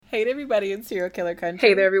Hey everybody in serial killer country.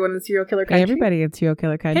 Hey there, everyone in serial killer country. Hey everybody in serial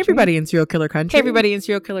killer country. Hey everybody in serial killer country. Hey everybody in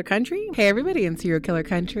serial killer country. Hey everybody in serial killer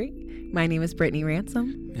country. My name is Brittany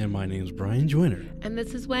Ransom. And my name is Brian Joyner. And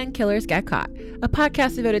this is When Killers Get Caught, a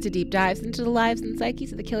podcast devoted to deep dives into the lives and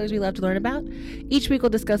psyches of the killers we love to learn about. Each week we'll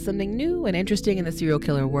discuss something new and interesting in the serial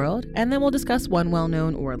killer world, and then we'll discuss one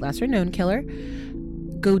well-known or lesser-known killer,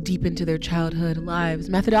 go deep into their childhood, lives,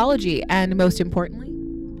 methodology, and most importantly,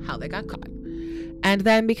 how they got caught. And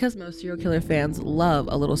then, because most serial killer fans love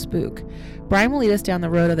a little spook, Brian will lead us down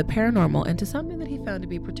the road of the paranormal into something that he found to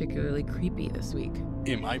be particularly creepy this week.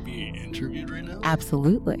 Am I being interviewed right now?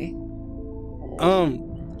 Absolutely.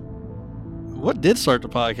 What did start the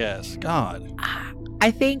podcast? God.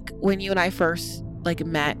 I think when you and I first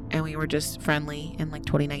met and we were just friendly in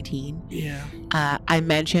 2019. Yeah. I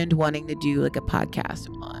mentioned wanting to do a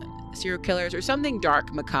podcast on serial killers or something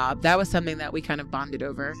dark, macabre. That was something that we kind of bonded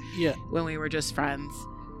over. Yeah. When we were just friends.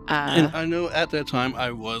 And I know at that time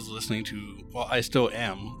I was listening to, well, I still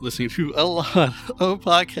am listening to a lot of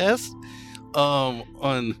podcasts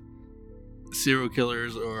on serial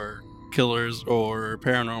killers or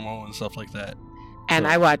paranormal and stuff like that. And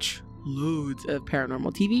I watch loads of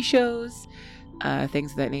paranormal TV shows,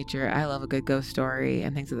 things of that nature. I love a good ghost story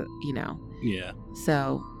and things of that, Yeah.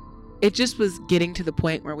 So it just was getting to the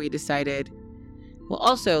point where we decided, well,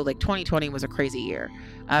 also 2020 was a crazy year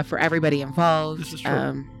for everybody involved. This is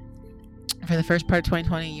true. For the first part of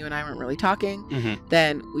 2020, you and I weren't really talking. Mm-hmm.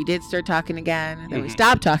 Then we did start talking again. Then Mm-hmm. we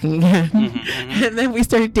stopped talking again. Mm-hmm. And then we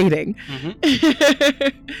started dating.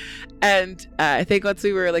 Mm-hmm. And I think once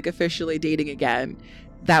we were officially dating again,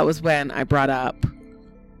 that was when I brought up,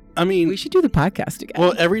 I mean, we should do the podcast again.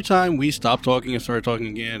 well, every time we stopped talking and started talking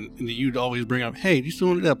again, you'd always bring up, "Hey, do you still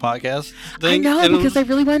want to do that podcast thing?" I know, and because I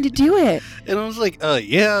really wanted to do it. And I was like,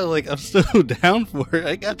 yeah, I'm still down for it.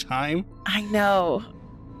 I got time. I know.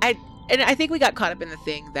 And I think we got caught up in the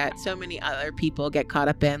thing that so many other people get caught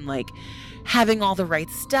up in, having all the right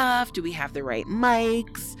stuff. Do we have the right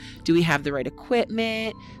mics? Do we have the right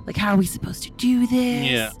equipment? How are we supposed to do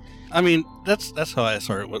this? Yeah. I mean, that's how I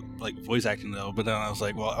started with voice acting though. But then I was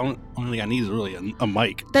like, well, only thing I need is really a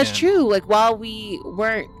mic. That's true. While we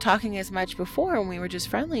weren't talking as much before, when we were just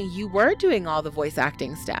friendly, you were doing all the voice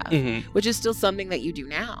acting stuff, Mm-hmm. which is still something that you do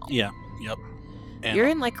now. Yeah. Yep. And, You're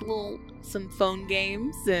in some phone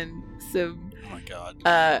games and some. Oh my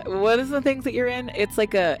god. What is the things that you're in? It's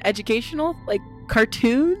a educational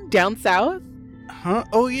cartoon down south. Huh?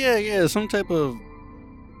 Oh yeah. Some type of.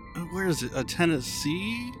 Where is it?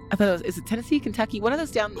 Tennessee? I thought it was. Is it Tennessee, Kentucky? One of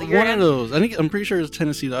those down. One of those. I'm pretty sure it's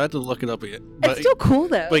Tennessee though. I have to look it up again. But, it's still cool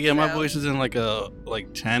though. But yeah, my voice is in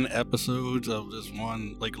 10 episodes of this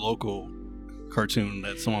one local cartoon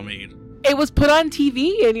that someone made. It was put on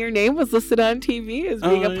TV, and your name was listed on TV as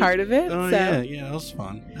being a part of it. Oh so. yeah, that was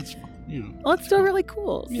fun. That's fun. Well, it's still really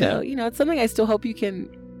cool. Yeah. So it's something I still hope you can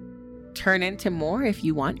turn into more if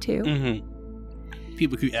you want to. Mm-hmm.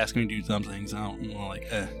 People keep asking me to do some things. I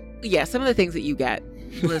don't Yeah, some of the things that you get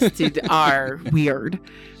listed are weird.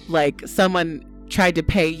 Someone tried to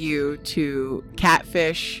pay you to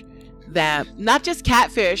catfish them, not just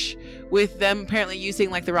catfish with them apparently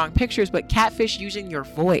using the wrong pictures, but catfish using your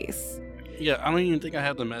voice. Yeah, I don't even think I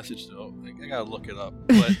have the message though. I gotta look it up.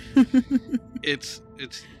 But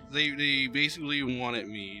they basically wanted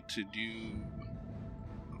me to do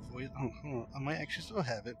a voice. Oh, hold on. I might actually still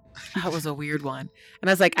have it. That was a weird one. And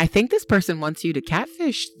I was like, I think this person wants you to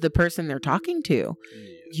catfish the person they're talking to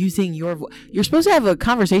using your voice. You're supposed to have a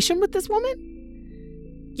conversation with this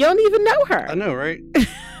woman? You don't even know her. I know, right?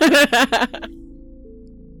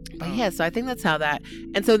 But yeah, so I think that's how that.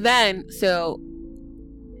 And so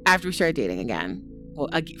after we started dating again, well,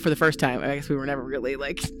 for the first time, I guess we were never really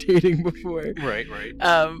dating before. Right.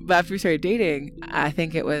 But after we started dating, I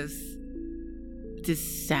think it was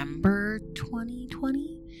December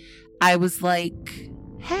 2020. I was like,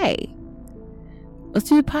 hey, let's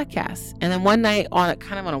do a podcast. And then one night on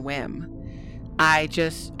a whim, I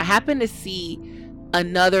happened to see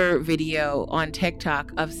another video on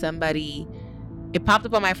TikTok of somebody. It popped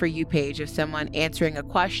up on my For You page of someone answering a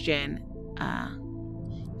question. I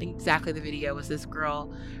think exactly the video was this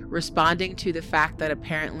girl responding to the fact that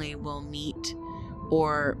apparently we'll meet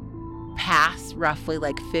or pass roughly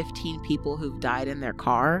 15 people who've died in their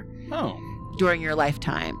car during your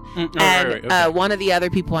lifetime. Right. Okay. One of the other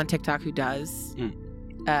people on TikTok who does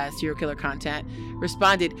serial killer content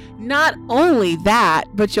responded, not only that,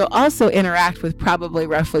 but you'll also interact with probably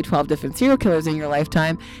roughly 12 different serial killers in your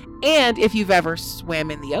lifetime. And if you've ever swam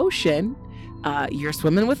in the ocean, you're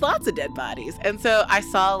swimming with lots of dead bodies. And so I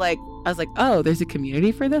saw I was like, oh, there's a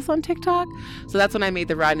community for this on TikTok. So that's when I made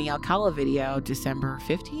the Rodney Alcala video, December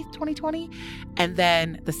 15th, 2020. And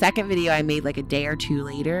then the second video I made like a day or two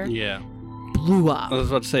later. Yeah. Blew up. I was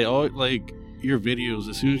about to say, all like your videos,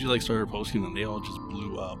 as soon as you like started posting them, they all just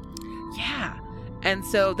blew up. Yeah. And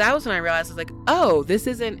so that was when I realized, I was like, oh, this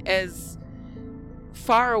isn't as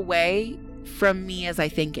far away from me as I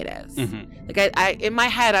think it is. Mm-hmm. Like I in my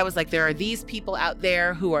head, I was like, there are these people out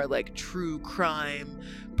there who are like true crime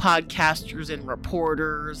podcasters and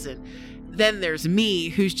reporters, and then there's me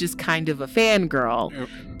who's just kind of a fangirl.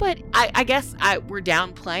 But I guess we're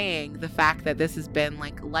downplaying the fact that this has been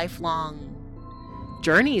like lifelong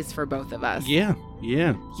journeys for both of us. Yeah.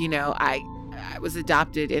 You know, I was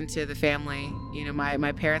adopted into the family. You know,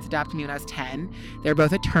 my parents adopted me when I was 10. They're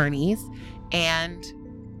both attorneys, and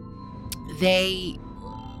they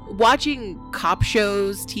watching cop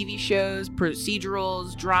shows, TV shows,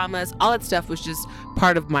 procedurals, dramas, all that stuff was just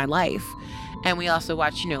part of my life. And we also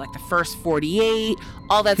watch, you know, like the First 48,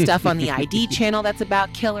 all that stuff on the ID channel that's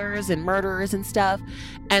about killers and murderers and stuff.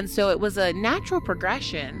 And so it was a natural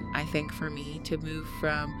progression, I think, for me to move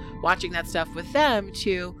from watching that stuff with them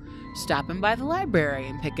to stopping by the library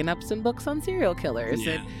and picking up some books on serial killers.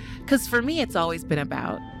 Yeah. Because for me, it's always been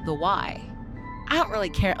about the why. I don't really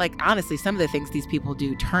care. Like, honestly, some of the things these people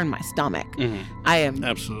do turn my stomach. Mm-hmm. I am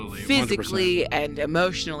Absolutely. physically 100%. and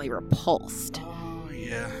emotionally repulsed. Oh,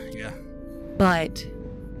 yeah. But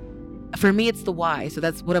for me, it's the why. So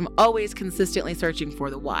that's what I'm always consistently searching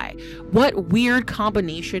for, the why. What weird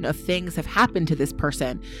combination of things have happened to this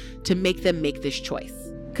person to make them make this choice?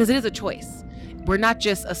 Because it is a choice. We're not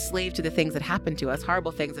just a slave to the things that happen to us.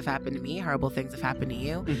 Horrible things have happened to me. Horrible things have happened to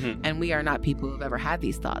you. Mm-hmm. And we are not people who've ever had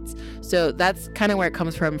these thoughts. So that's kind of where it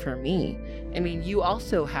comes from for me. I mean, you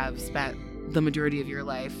also have spent the majority of your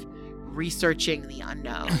life researching the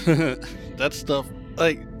unknown. That stuff,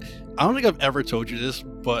 like, I don't think I've ever told you this,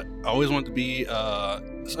 but I always wanted to be,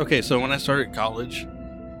 okay, so when I started college,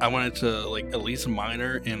 I wanted to, like, at least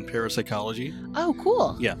minor in parapsychology. Oh,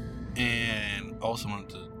 cool. Yeah. And I also wanted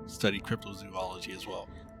to study cryptozoology as well,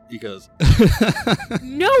 because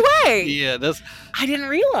No way. yeah, I didn't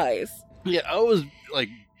realize. yeah, I was like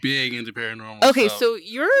big into paranormal Okay, stuff. so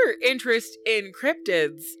your interest in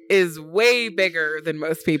cryptids is way bigger than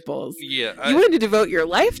most people's. Yeah, You wanted to devote your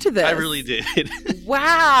life to this. I really did.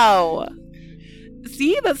 Wow.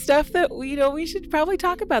 See, the stuff that we should probably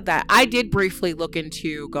talk about that. I did briefly look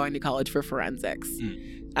into going to college for forensics.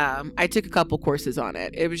 I took a couple courses on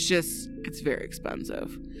it. It's very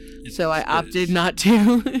expensive. So I opted not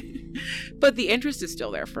to. But the interest is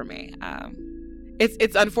still there for me.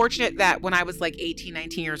 It's unfortunate that when I was like 18,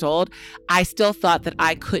 19 years old, I still thought that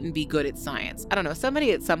I couldn't be good at science. I don't know.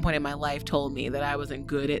 Somebody at some point in my life told me that I wasn't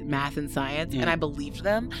good at math and science, and I believed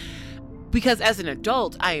them. Because as an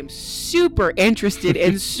adult, I am super interested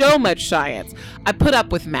in so much science. I put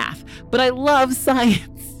up with math, but I love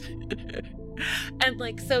science. And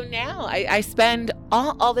like, so now I spend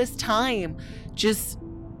all this time just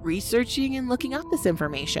researching and looking up this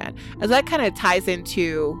information. As that kind of ties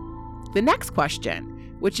into the next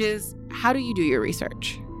question, which is, how do you do your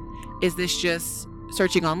research? Is this just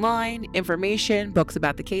searching online, information, books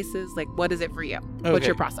about the cases? Like, what is it for you? What's Okay.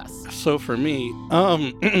 your process? So for me,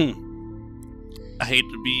 I hate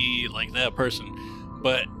to be like that person,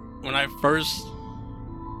 but when I first,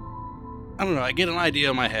 I don't know, I get an idea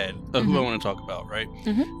in my head of who I want to talk about, right?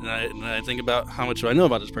 Mhm. And I think about how much do I know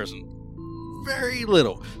about this person. Very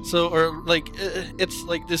little. So, or like, it's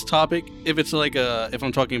like this topic, if it's like if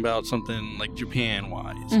I'm talking about something like Japan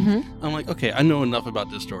wise, Mm-hmm. I'm like, okay, I know enough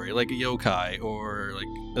about this story, like a yokai or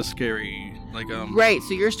like a scary, like Right.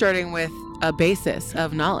 So you're starting with a basis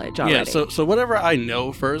of knowledge already. yeah, so whatever I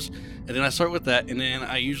know first, and then I start with that, and then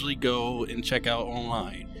I usually go and check out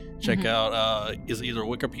online. Check out is either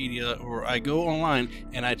Wikipedia, or I go online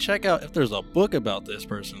and I check out if there's a book about this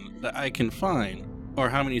person that I can find, or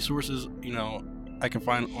how many sources I can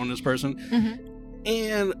find on this person.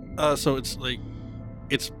 And so it's like,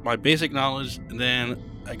 it's my basic knowledge, and then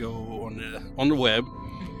I go on the web.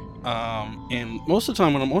 And most of the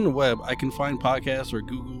time when I'm on the web, I can find podcasts or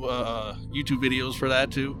Google YouTube videos for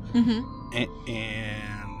that too.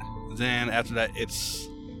 And then after that, it's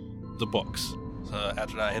the books. So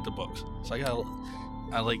after that, I hit the books. So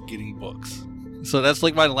I like getting books. So that's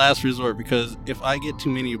like my last resort, because if I get too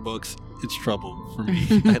many books, it's trouble for me.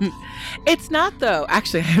 It's not, though.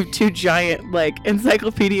 Actually, I have 2 giant like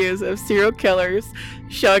encyclopedias of serial killers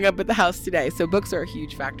showing up at the house today. So books are a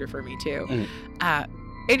huge factor for me too.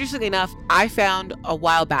 Interestingly enough, I found a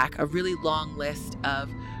while back a really long list of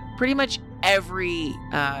pretty much every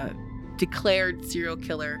declared serial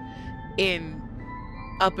killer in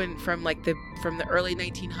from the early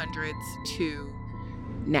 1900s to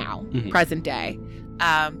now, Mhm. present day.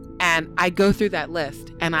 And I go through that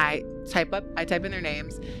list and I type in their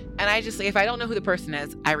names, and I just, if I don't know who the person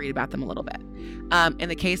is, I read about them a little bit. In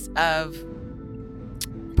the case of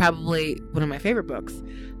probably one of my favorite books,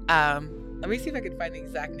 let me see if I can find the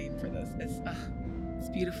exact name for this. It's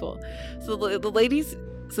beautiful. So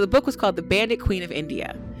the book was called The Bandit Queen of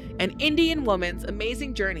India, an Indian woman's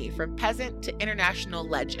amazing journey from peasant to international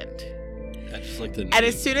legend. I just like the name. And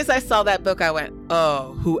as soon as I saw that book, I went,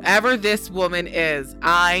 oh, whoever this woman is,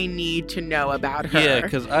 I need to know about her. Yeah,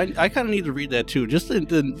 because I kind of need to read that too. Just the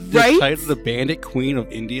Right? title, The Bandit Queen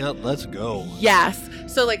of India. Let's go. Yes.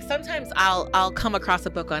 So like sometimes I'll come across a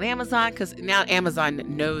book on Amazon, because now Amazon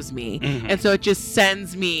knows me. Mhm. And so it just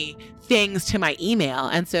sends me things to my email.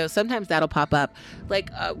 And so sometimes that'll pop up. Like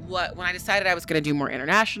when I decided I was going to do more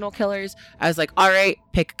international killers, I was like, all right,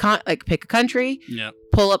 pick a country. Yeah.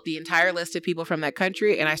 Pull up the entire list of people from that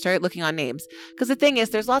country, and I started looking on names. Because the thing is,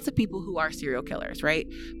 there's lots of people who are serial killers, right?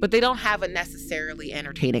 But they don't have a necessarily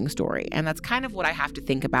entertaining story. And that's kind of what I have to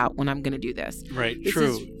think about when I'm going to do this. Right. This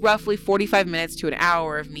True. is roughly 45 minutes to an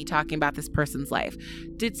hour of me talking about this person's life.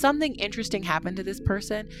 Did something interesting happen to this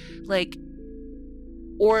person?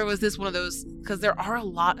 Or was this one of those, because there are a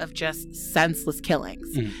lot of just senseless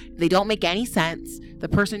killings. Mhm. They don't make any sense. The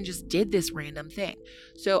person just did this random thing.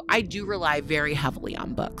 So I do rely very heavily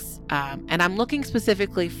on books. And I'm looking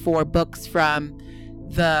specifically for books from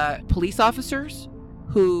the police officers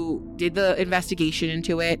who did the investigation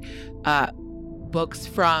into it, books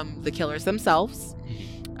from the killers themselves.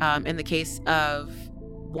 In the case of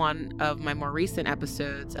one of my more recent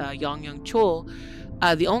episodes, Yong Young Chul,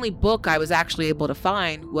 the only book I was actually able to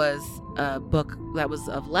find was a book that was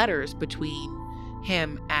of letters between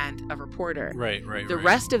him and a reporter. Right. The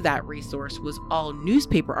rest of that resource was all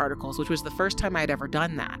newspaper articles, which was the first time I'd ever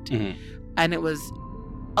done that. Mhm. And it was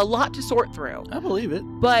a lot to sort through, I believe it.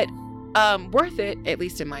 but worth it, at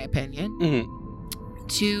least in my opinion, Mhm.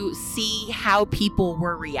 to see how people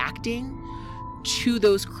were reacting to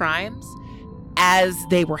those crimes as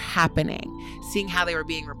they were happening, seeing how they were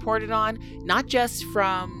being reported on, not just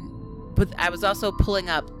but I was also pulling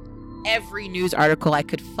up every news article I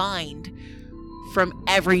could find from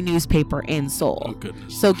every newspaper in Seoul. Oh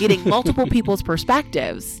goodness. So getting multiple people's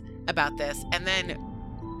perspectives about this, and then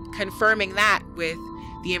confirming that with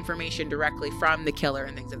the information directly from the killer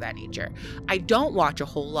and things of that nature. I don't watch a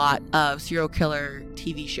whole lot of serial killer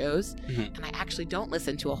TV shows, Mhm. and I actually don't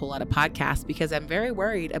listen to a whole lot of podcasts because I'm very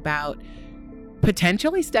worried about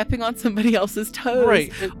potentially stepping on somebody else's toes,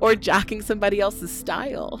 Right. or jocking somebody else's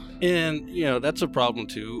style. And that's a problem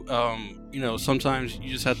too. Sometimes you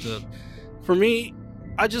just have to. For me,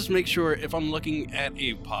 I just make sure if I'm looking at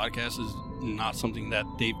a podcast is not something that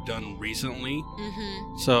they've done recently.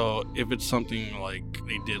 Mm-hmm. So if it's something like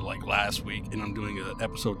they did like last week, and I'm doing an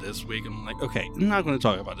episode this week, I'm like, okay, I'm not going to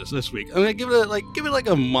talk about this week. I'm going to give it like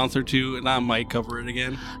a month or two, and I might cover it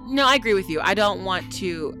again. No, I agree with you. I don't want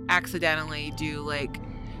to accidentally do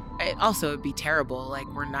it also would be terrible.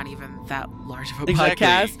 We're not even that large of a Exactly.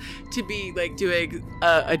 podcast to be doing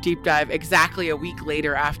a deep dive exactly a week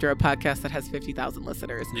later after a podcast that has 50,000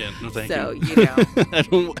 listeners. Yeah, no thank So, you.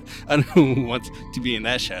 I don't want to be in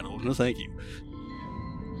that shadow. No thank you.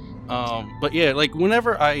 But yeah,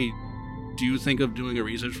 whenever I do think of doing a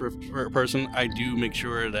research for a person, I do make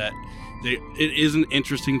sure that it is an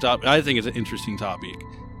interesting topic. I think it's an interesting topic,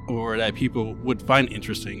 or that people would find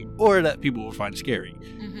interesting, or that people would find scary.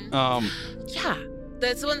 Mm-hmm. Yeah,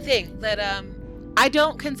 that's one thing that I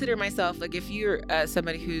don't consider myself, if you're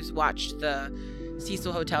somebody who's watched the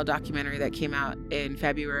Cecil Hotel documentary that came out in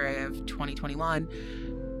February of 2021,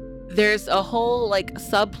 there's a whole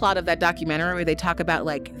subplot of that documentary where they talk about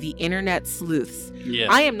the internet sleuths. Yeah.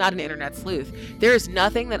 I am not an internet sleuth. There is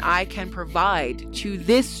nothing that I can provide to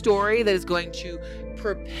this story that is going to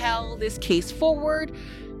propel this case forward.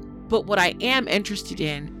 But what I am interested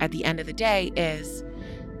in at the end of the day is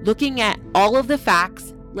looking at all of the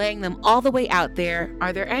facts, laying them all the way out there.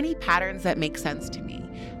 Are there any patterns that make sense to me?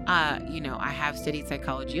 I have studied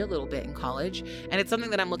psychology a little bit in college, and it's something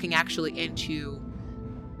that I'm looking actually into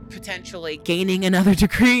potentially gaining another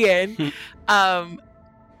degree in.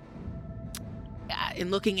 In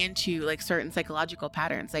looking into certain psychological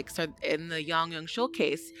patterns. So in the Yong Young Chul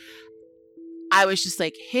case, I was just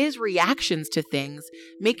his reactions to things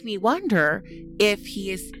make me wonder if he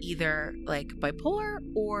is either bipolar,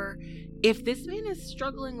 or if this man is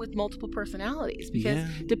struggling with multiple personalities. Because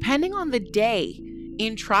depending on the day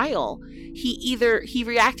in trial, he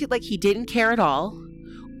reacted like he didn't care at all,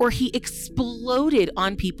 or he exploded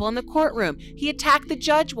on people in the courtroom. He attacked the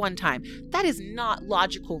judge one time. That is not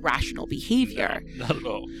logical, rational behavior. No, not at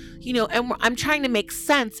all. You know, and I'm trying to make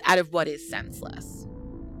sense out of what is senseless.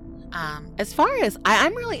 As far as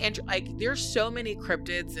I'm really like, there's so many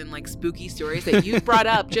cryptids and like spooky stories that you brought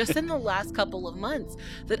up just in the last couple of months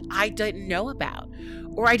that I didn't know about,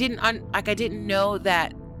 or I didn't know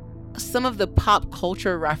that some of the pop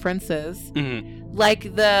culture references,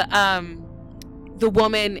 like the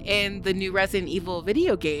woman in the new Resident Evil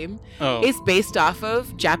video game is based off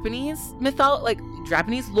of Japanese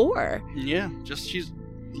Japanese lore. Yeah, just she's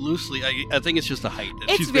loosely. I think it's just the height. That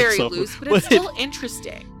It's she's very based off loose, of. but it's still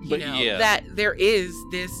interesting. You know, yeah. that there is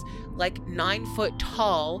this like 9-foot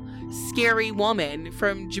tall, scary woman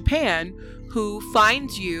from Japan who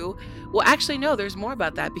finds you. Well, actually, no. There's more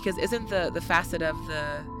about that, because isn't the facet of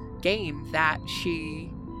the game that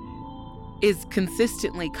she is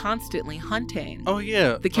constantly hunting Oh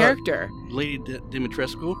yeah, the character, Lady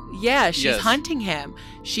Dimitrescu. yeah, she's Yes. hunting him.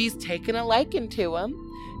 She's taken a liking to him,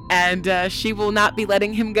 and she will not be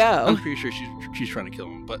letting him go. I'm pretty sure she's trying to kill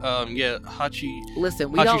him. But yeah, Hachi.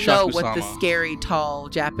 Listen, we don't know what the Hachishakusama. scary tall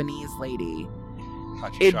Japanese lady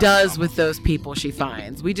Hachi it does Shakusama. with those people she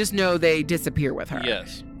finds. We just know they disappear with her.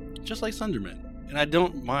 Yes, just like Sunderman. And I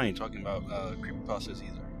don't mind talking about creepypastas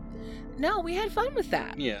either. No, we had fun with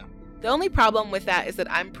that. Yeah. The only problem with that is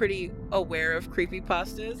that I'm pretty aware of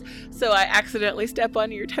creepypastas, so I accidentally step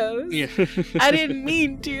on your toes. Yeah. I didn't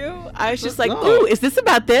mean to. I was just like, No. ooh, is this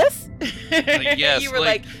about this? yes, You were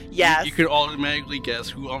like, yes. You could automatically guess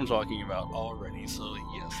who I'm talking about already. So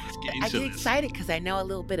yes, let's get I into get this. excited because I know a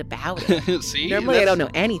little bit about it. See, Normally I don't know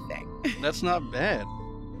anything. That's not bad.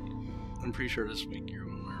 I'm pretty sure this week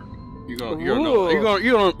you're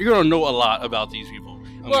gonna know a lot about these people.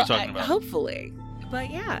 I'm Well, talking about. hopefully. But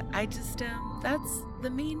yeah, I just, that's the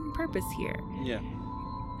main purpose here. Yeah.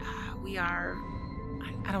 We are,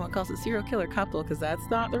 I don't want to call us a serial killer couple because that's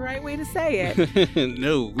not the right way to say it.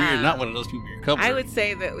 No, we are not one of those people you're covering. I would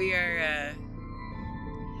say that we are,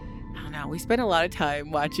 I don't know, we spend a lot of time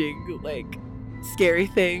watching like scary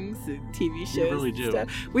things and TV shows. really and do. stuff.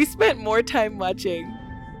 We spent more time watching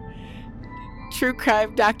true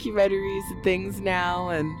crime documentaries and things now,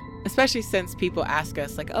 and especially since people ask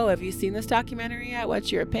us like, oh, have you seen this documentary yet?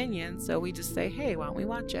 What's your opinion? So we just say, hey, why don't we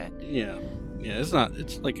watch it? Yeah. Yeah, it's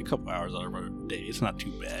like a couple hours out of our day. It's not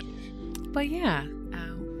too bad. But yeah,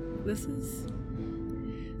 this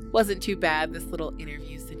wasn't too bad, this little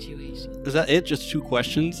interview situation. Is that it? Just 2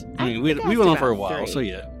 questions? I mean, we think went asked on for a about while, 3. so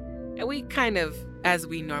yeah. And we kind of, as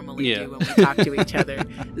we normally Yeah. do when we talk to each other,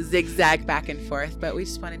 zigzag back and forth. But we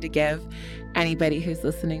just wanted to give anybody who's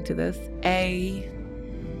listening to this a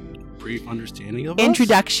Brief understanding of us?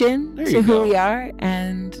 introduction There to you who go. we are,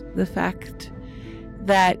 and the fact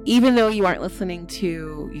that even though you aren't listening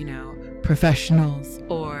to, you know, professionals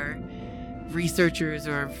or researchers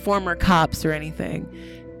or former cops or anything,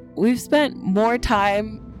 we've spent more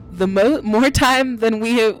time, more time than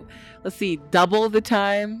we have. Let's see, double the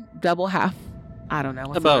time, double half. I don't know.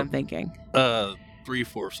 What's what I'm thinking.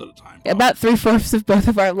 3/4 of the time. About 3/4 of both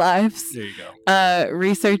of our lives. There you go.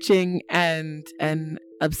 Researching and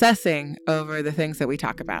obsessing over the things that we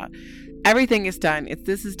talk about. Everything is done.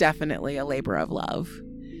 This is definitely a labor of love.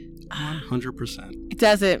 100%. It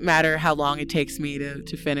doesn't matter how long it takes me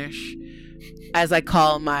to finish, as I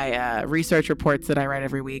call my research reports that I write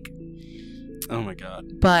every week. Oh my god.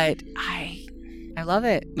 But I love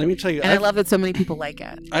it. Let me tell you, And I love that so many people like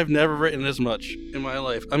it. I've never written this much in my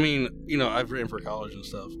life. I mean, you know, I've written for college and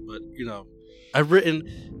stuff, but you know, I've written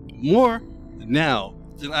more now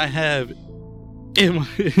than I have in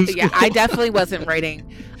Yeah, school. I definitely wasn't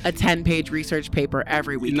writing a 10-page research paper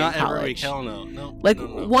every week Not in every college. week, hell no. No. Like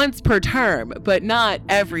no. once per term, but not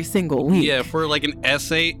every single week. Yeah, for like an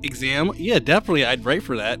essay exam, yeah, definitely I'd write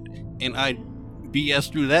for that, and I'd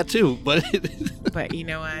BS through that too. But But you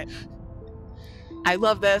know what? I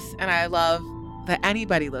love this, and I love that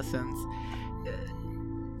anybody listens.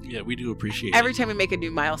 yeah, we do appreciate Every it. time we make a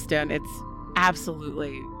new milestone, it's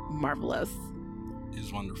absolutely marvelous.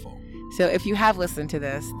 It's wonderful. So if you have listened to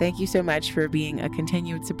this, thank you so much for being a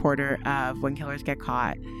continued supporter of When Killers Get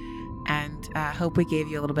Caught. And I hope we gave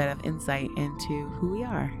you a little bit of insight into who we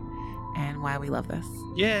are and why we love this.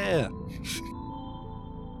 Yeah.